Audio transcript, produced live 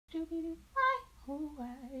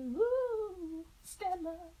stand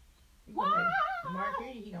love.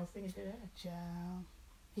 Marquis, he gonna sing it to that. Child.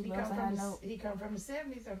 He loves a high note. He come from the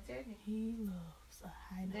 70s, I'm telling you. He loves a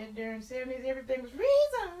high note. That during 70s, everything was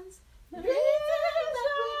reasons. The Reasons that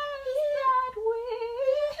we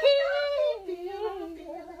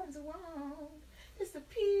feelings want. It's the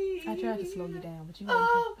peace. I tried to slow you down, but you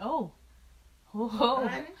Oh. Oh,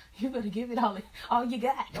 you better give it all you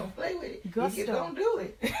got. Don't play with it. Gusto. You're gonna do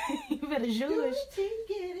it. You better Do Jewish. it till you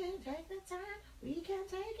get it. Take the time. We can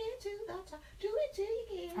take it to the top. Do it till you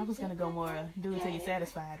get it. I was gonna go more do it till you're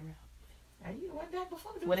satisfied. Now, you went back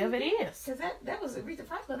before. Whatever it is. Because that was Aretha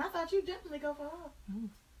Franklin. I thought you'd definitely go for her. Mm.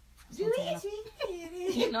 Do it till you get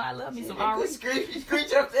it. You know I love me some R.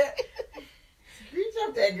 Screech up that. Screech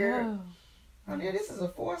up that girl. Oh. Oh, yeah, this is a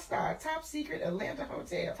 4-star, top secret Atlanta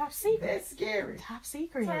hotel. Top secret. That's scary. Top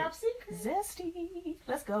secret. Top secret. Zesty.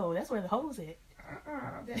 Let's go. That's where the hoes at.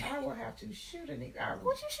 Then I will have to shoot a nigga.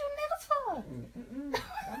 What you shooting niggas for?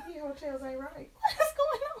 Some of these hotels ain't right. What is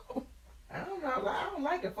going on? I don't know. I don't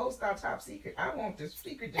like the 4-star top secret. I want the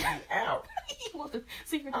secret to be out. You want the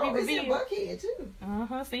secret to be Oh, it's in revealed? Buckhead too.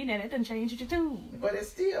 See that? It doesn't change your tune. But it's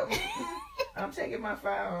still. I'm taking my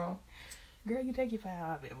file. Girl, you take your file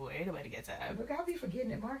out there, boy. Ain't nobody got time. Look, I'll be forgetting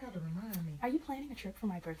it. Mark had to remind me. Are you planning a trip for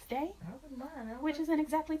my birthday? I wouldn't mind. Which is in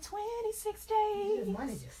exactly 26 days. The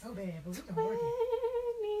money just so bad, but we can work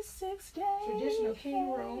it. 26 days. Traditional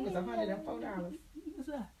king room is $104.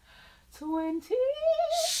 20.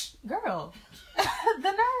 Girl,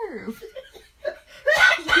 the nerve.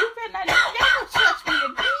 You better not never touch me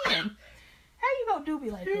again. How you gonna do me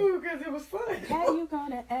like that? Dude, because it was fun. How you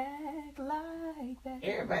gonna act like that?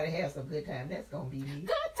 Everybody has some good time. That's gonna be me.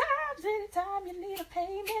 Good times anytime you need a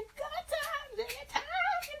payment. Good times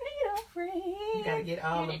anytime you need a friend. You gotta get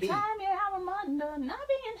all the beat. Anytime you're out of under, not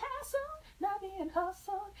being hassled, not being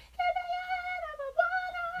hustled. Get the head of a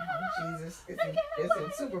water. Oh, Jesus. It's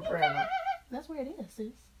in super proud. That's where it is,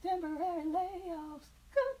 sis. Temporary layoffs.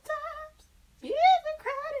 Good times. Easy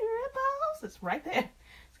credit ripples. It's right there.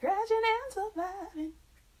 Scratching and surviving.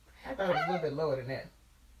 I thought it was a little bit lower than that.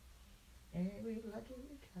 And we lucky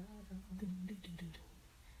we got them.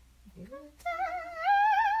 Good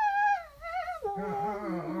times.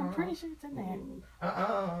 I'm pretty sure it's in there.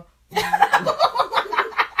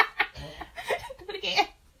 Do it again.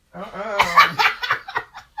 I'm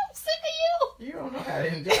sick of you. You don't know how to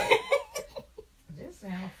enjoy it. This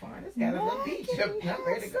sounds fun. It's got a little beach. I'm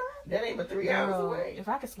ready to go. That ain't but 3 hours away. If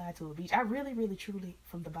I could slide to a beach, I really, really, truly,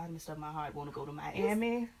 from the bottomest of my heart, want to go to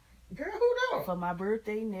Miami. Girl, who knows? For my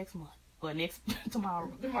birthday next month. Or tomorrow.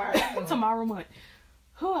 Tomorrow month.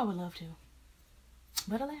 Who I would love to.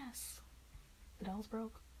 But alas, the doll's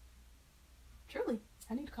broke. Truly,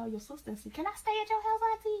 I need to call your sister and see, can I stay at your house,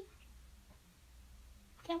 Auntie?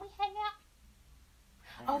 Can we hang out?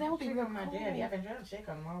 Oh, that would be real on my cool. daddy. I've been trying to check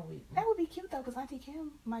on him all week. That would be cute though, because Auntie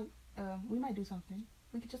Kim might, we might do something.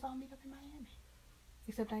 We could just all meet up in Miami.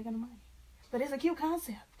 Except I ain't got no money. But it's a cute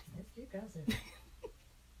concept. It's a cute concept.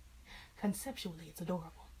 Conceptually, it's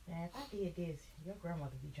adorable. Now, if I did this, your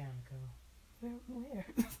grandmother would be trying to go. Where?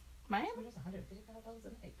 Miami? So that's $155 a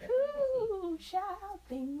night. Ooh, child,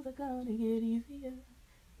 things are gonna get easier.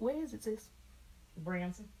 Where is it, sis?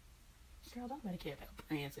 Branson. Girl, don't nobody care about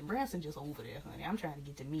Branson. Branson just over there, honey. I'm trying to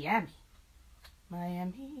get to Miami.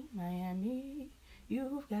 Miami,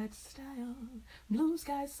 you've got style. Blue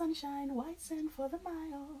sky, sunshine, white sand for the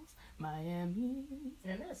miles. Miami.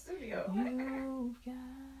 In that studio. You've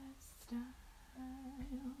got style.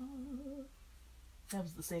 That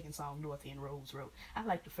was the second song Dorothy and Rose wrote. I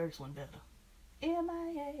like the first one better.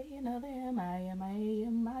 M-I-A, another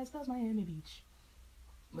M-I-M-I-A-M-I spells Miami Beach.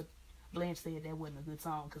 But Blanche said that wasn't a good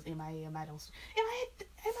song because M-I-A-M-I don't...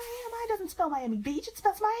 M-I-A-M-I doesn't spell Miami Beach, it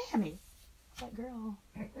spells Miami. It's like, girl.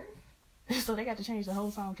 So they got to change the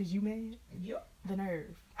whole song because you mad? Yep. The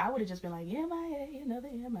nerve. I would have just been like, M-I-A, another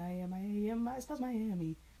M-I-M-I-A-M-I spells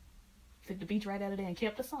Miami. Took the beach right out of there and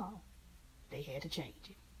kept the song. They had to change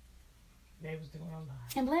it. They was doing a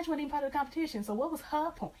lot. And Blanche wasn't even part of the competition, so what was her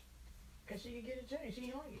point? Because she could get it changed. She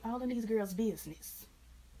didn't like it. All in these girls' business.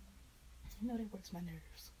 You know that works my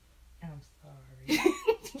nerves. I'm sorry.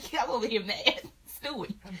 I'm over here mad.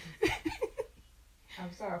 Stewing.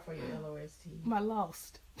 I'm sorry for your LOST. My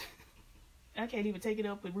lost. I can't even take it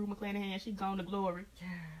up with Rue McClanahan. She gone to glory.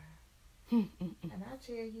 And I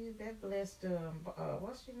tell you, that blessed,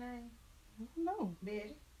 what's your name? No.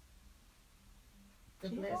 Betty. The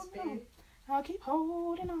She blessed don't know. Betty. I'll keep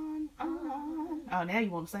holding on. Oh, now you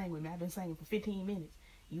want to sing with me. I've been singing for 15 minutes.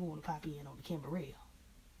 You want to pop in on the Kimberell.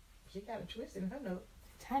 She got a twist in her note.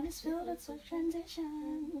 Time is filled with swift transitions.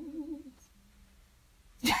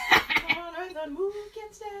 On earth, on move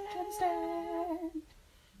can stand. Can stand.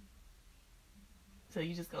 So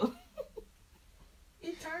you just go.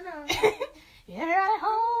 Eternal. Everybody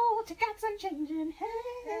home, check out some changing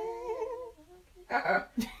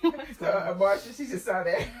So Marcia, she just saw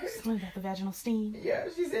that. What about the vaginal steam? Yeah,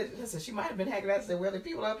 she said, listen, she might have been hacking out and said, well, the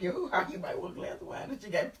people up your hoo-ha, you might want a glass of wine. And she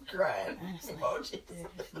got crying. Honestly,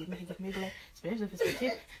 Emojis. Especially if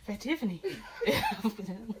it's for Tiffany. I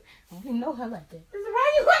don't even know her like that. I said,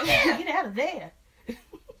 why you looking? Get out of there.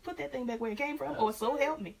 Put that thing back where it came from, or so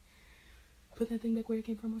help me. Put that thing back where it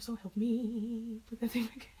came from, or so help me. Put that thing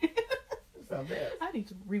back. So bad. I need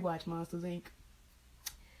to rewatch Monsters, Inc.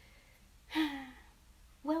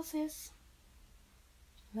 Well, sis,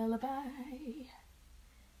 lullaby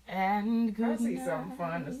and good I see night. something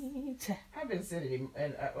fun. I've been sitting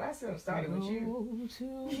and last time I started with you.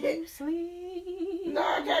 Go to sleep. No,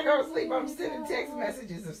 I can't go to sleep. I'm sending text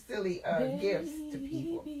messages of silly gifts to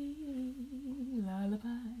people. Lullaby.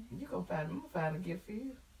 I'm gonna find a gift for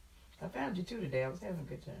you. I found you too today. I was having a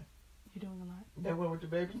good time. You're doing a lot. That one with the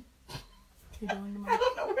baby. You're doing the I most.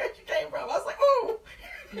 don't know where you came from. I was like, ooh.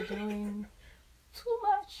 You're doing too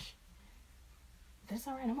much. That's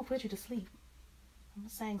all right. I'm gonna put you to sleep. I'm gonna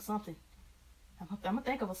sing something. I'm gonna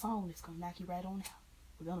think of a song that's gonna knock you right on out.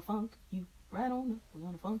 We're gonna funk you right on. We're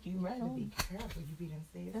gonna funk you right on. Be careful. You be done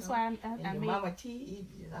said That's something. why I And your made mama teeth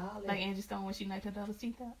and all that. like Angie Stone when she knocked her daughter's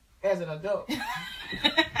teeth out. As an adult.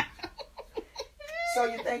 So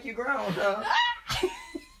you think you grown, huh?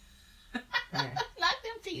 Yeah. Knock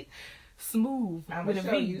them teeth smooth. I'm with gonna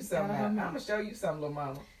a show V you something. out of her I'm mouth. gonna show you something, little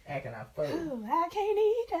mama. Acting a fool. Ooh, I can't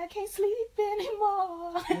eat, I can't sleep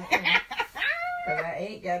anymore. Cause I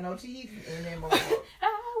ain't got no teeth anymore.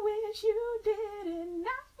 I wish you didn't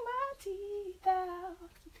knock my teeth out.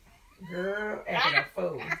 Girl, acting a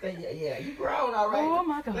fool. Yeah, you grown already. Oh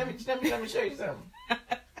my God. Let me show you something.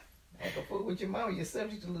 Act a fool with your mama, you're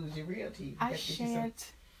subject to lose your real teeth. I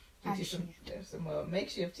shan't. Get you some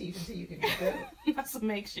makeshift teeth until you can get better. Not some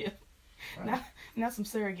makeshift. Right. Not some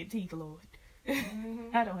surrogate teeth, Lord.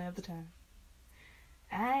 Mm-hmm. I don't have the time.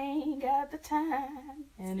 I ain't got the time.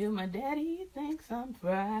 And if my daddy thinks I'm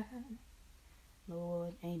fried,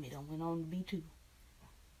 Lord, Amy done went on to be too.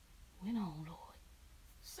 Went on, Lord.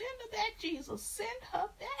 Send her back, Jesus. Send her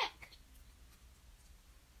back.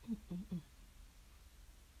 Mm-mm-mm.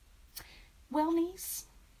 Well, niece,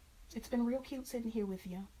 it's been real cute sitting here with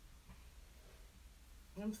you.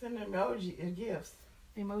 I'm sending emoji gifts.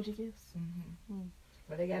 The emoji gifts. Mm-hmm. Mm.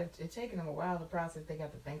 But it's taking them a while to process. They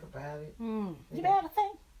got to think about it. You Yeah. better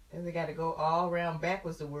think. And they got to go all around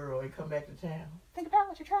backwards the world and come back to town. Think about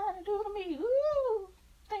what you're trying to do to me. Ooh.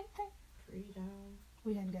 Think. Freedom.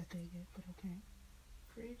 We hadn't got there yet, but okay.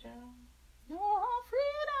 Freedom. Oh,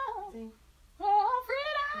 freedom. Think Oh,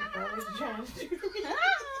 about what you're freedom. trying to do.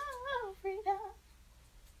 Oh, freedom.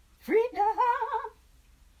 Freedom.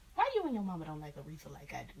 Why you and your mama don't like Aretha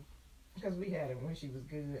like I do? Because we had her when she was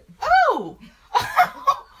good. Oh!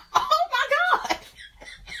 Oh my God!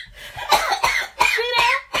 See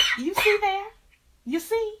there? You see there? You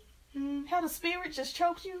see? How the spirit just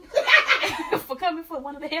choked you for coming for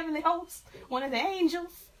one of the heavenly hosts, one of the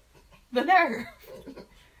angels. The nerve.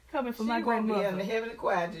 Coming for my She won't be grandmother. in the heavenly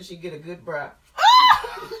choir until she get a good bra.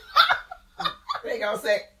 They gonna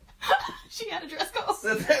say, She got a dress code.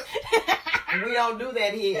 so we don't do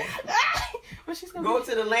that here. But she's gonna Go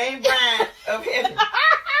to the lane bride of heaven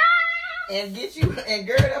and get you and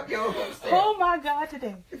gird up your step. Oh my God,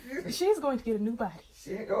 today. She's going to get a new body.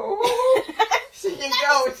 She can go. She can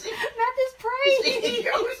go. Not this praise. She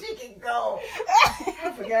can go. She can go.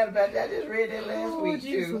 I forgot about that. I just read that last Oh, week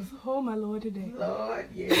Jesus. too. Oh, my Lord, today. Lord,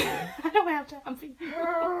 yeah. I don't have time for you.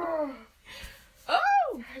 Oh,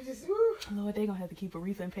 Oh! I just. Woo. Lord, they're going to have to keep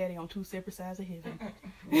Aretha and Patty on two separate sides of heaven.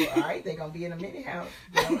 Well, all right, they're gonna be in a mini house.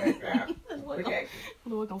 Lord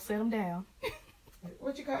going to set them down.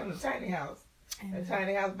 What you call it? A tiny house. And, A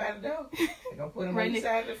tiny house by the door. They're gonna put them Right on the next-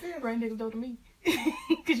 side of the fence. right next door to me.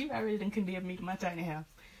 Because you already done condemned me to my tiny house.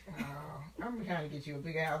 Oh, I'm trying to get you a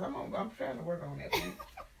bigger house. I'm trying to work on that. Too.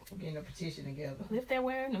 I'm getting a petition together. If there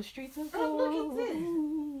were no streets of Oh, look gold. at this.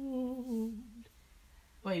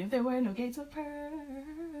 Wait, if there were no gates of pearl.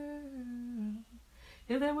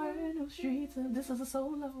 If there were no streets of... This is a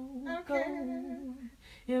solo Okay. gold.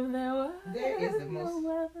 If there That is the no most-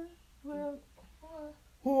 other world.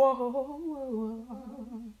 Whoa.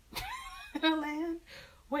 A land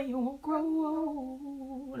where you won't grow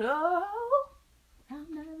old. Oh,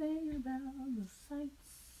 I'm not there about the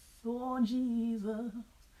sights. Oh, Jesus.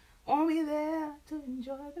 Want me there to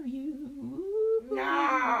enjoy the view.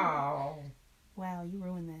 No. Wow, you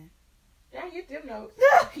ruined that. Yeah, hit them notes.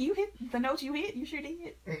 You hit the notes you hit. You sure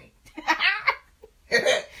did.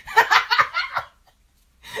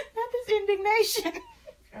 Not this indignation. situation.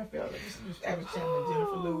 I felt like I was channeling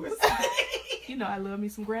Jennifer Lewis. You know, I love me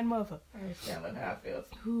some grandmother. I was channeling how I felt.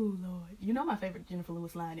 Ooh, Lord. You know my favorite Jennifer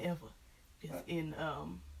Lewis line ever is in,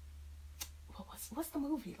 what's the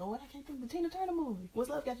movie, Lord? I can't think. The Tina Turner movie. What's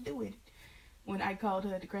love got to do with it? When I called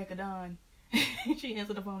her at the crack of dawn, she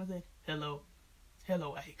answered the phone and said, hello.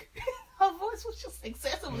 Hello, Ike. Her voice was just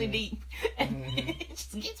excessively deep. And it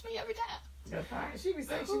just gets me every time. She be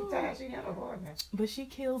saying she was tired. She never bored me. But she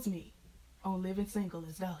kills me on Living Single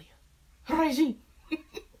as Dahlia. Regine.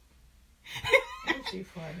 She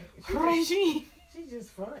funny. Regine. She's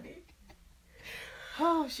just funny.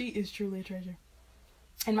 Oh, she is truly a treasure.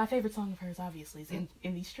 And my favorite song of hers, obviously, is In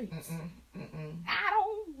These Streets. I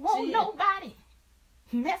don't want nobody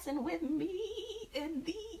messing with me in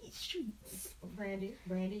these streets. Brandy,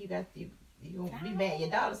 you gonna be mad. Your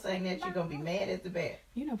daughter saying that you're gonna be mad at the bat.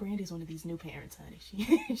 You know, Brandy's one of these new parents, honey.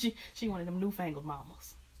 She one of them newfangled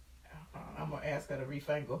mamas. I'm gonna ask her to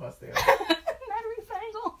refangle herself. Not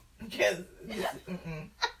refangle. Because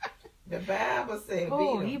the Bible said,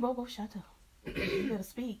 "Oh, Ebo, shut up. You better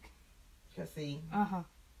speak." Cause see,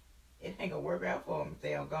 it ain't gonna work out for them if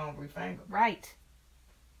they don't go and refangle. Right.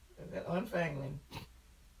 That unfangling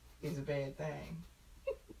is a bad thing.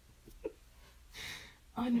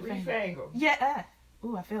 Refangle. Yeah.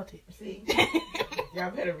 Ooh, I felt it. See,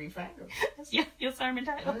 y'all better refangle. That's your sermon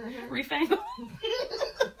title. Refangle.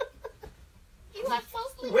 You are so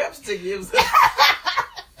sleepy. Webster gives.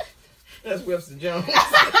 That's Webster Jones.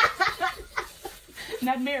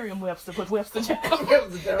 Not Merriam-Webster, but Webster Jones.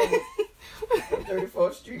 Webster Jones.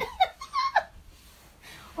 34th Street.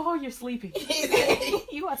 Oh, you're sleepy.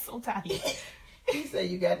 You are so tired. He said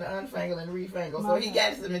you got to unfangle and refangle. So he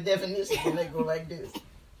got some definitions and they go like this.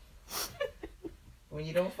 When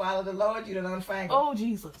you don't follow the Lord, you don't unfangle. Oh,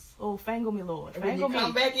 Jesus. Oh, fangle me, Lord. And Fangle when you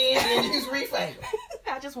come me. back in, then you just refangle.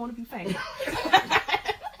 I just want to be fangled.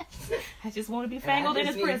 I just want to be fangled in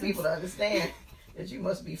his presence. People to understand that you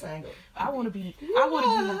must be fangled. I want to be.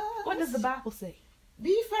 What does the Bible say?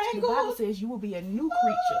 Be fangled. The Bible says you will be a new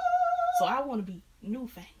creature. So I want to be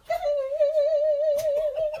newfangled.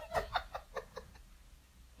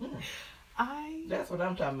 That's what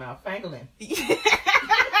I'm talking about. Fangling. What's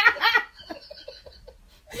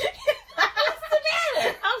the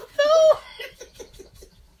matter? I'm through.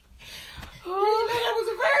 Oh, that was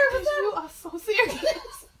a verb. You are so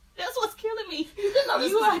serious. That's what's killing me. You didn't know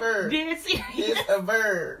this was a verb. Dead serious. It's a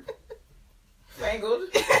verb. Fangled,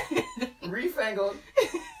 refangled,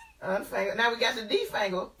 unfangled. Now we got the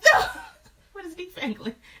defangled. What is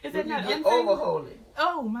defangling? Is When that not you get unfangled? overholy,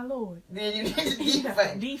 Oh, my Lord. then you need to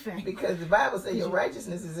defangle. Defangle. Because the Bible says your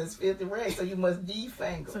righteousness is as filthy rags, so you must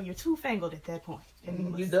defangle. So you're too fangled at that point.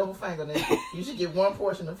 And You double fangled. You should get one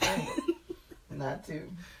portion of fangle, not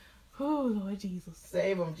two. Oh, Lord Jesus.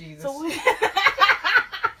 Save them, Jesus. So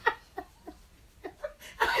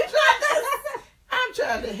I'm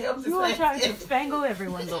trying to help this you are man. trying to fangle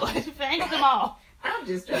everyone, Lord. Fangle them all. I'm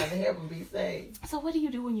just trying to help them be saved. So what do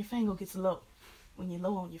you do when your fangle gets low? When you're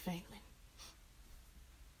low on your fangling?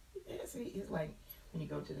 Yeah, see, it's like when you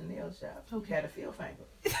go to the nail shop. Okay. You gotta feel fangled.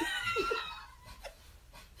 You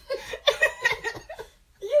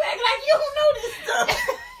act like you don't know this stuff.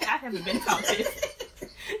 I haven't been taught this.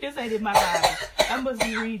 This ain't in my Bible. I must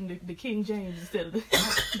be reading the King James instead of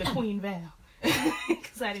the Queen Val.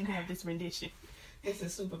 Because I didn't have this rendition. This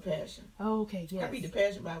is super passion. Oh, okay, yes. I read the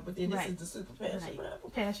passion Bible, but then this Right. is the super passion Right.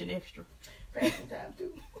 Bible. Passion extra. Passion time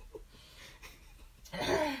too.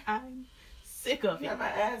 I'm sick of Now it.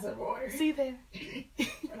 my eyes are watering. See there?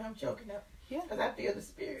 And I'm choking up. Yeah. Because I feel the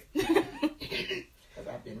spirit. Because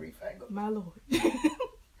I've been refangled. My Lord. And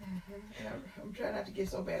I'm trying not to get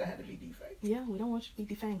so bad I had to be defangled. Yeah, we don't want you to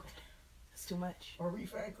be defangled. It's too much. Or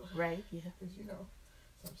refangled. Right, yeah. Because, you know,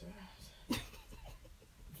 sometimes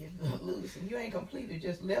get a little loose. And you ain't completely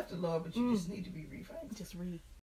just left the Lord, but you just need to be refangled. Just read.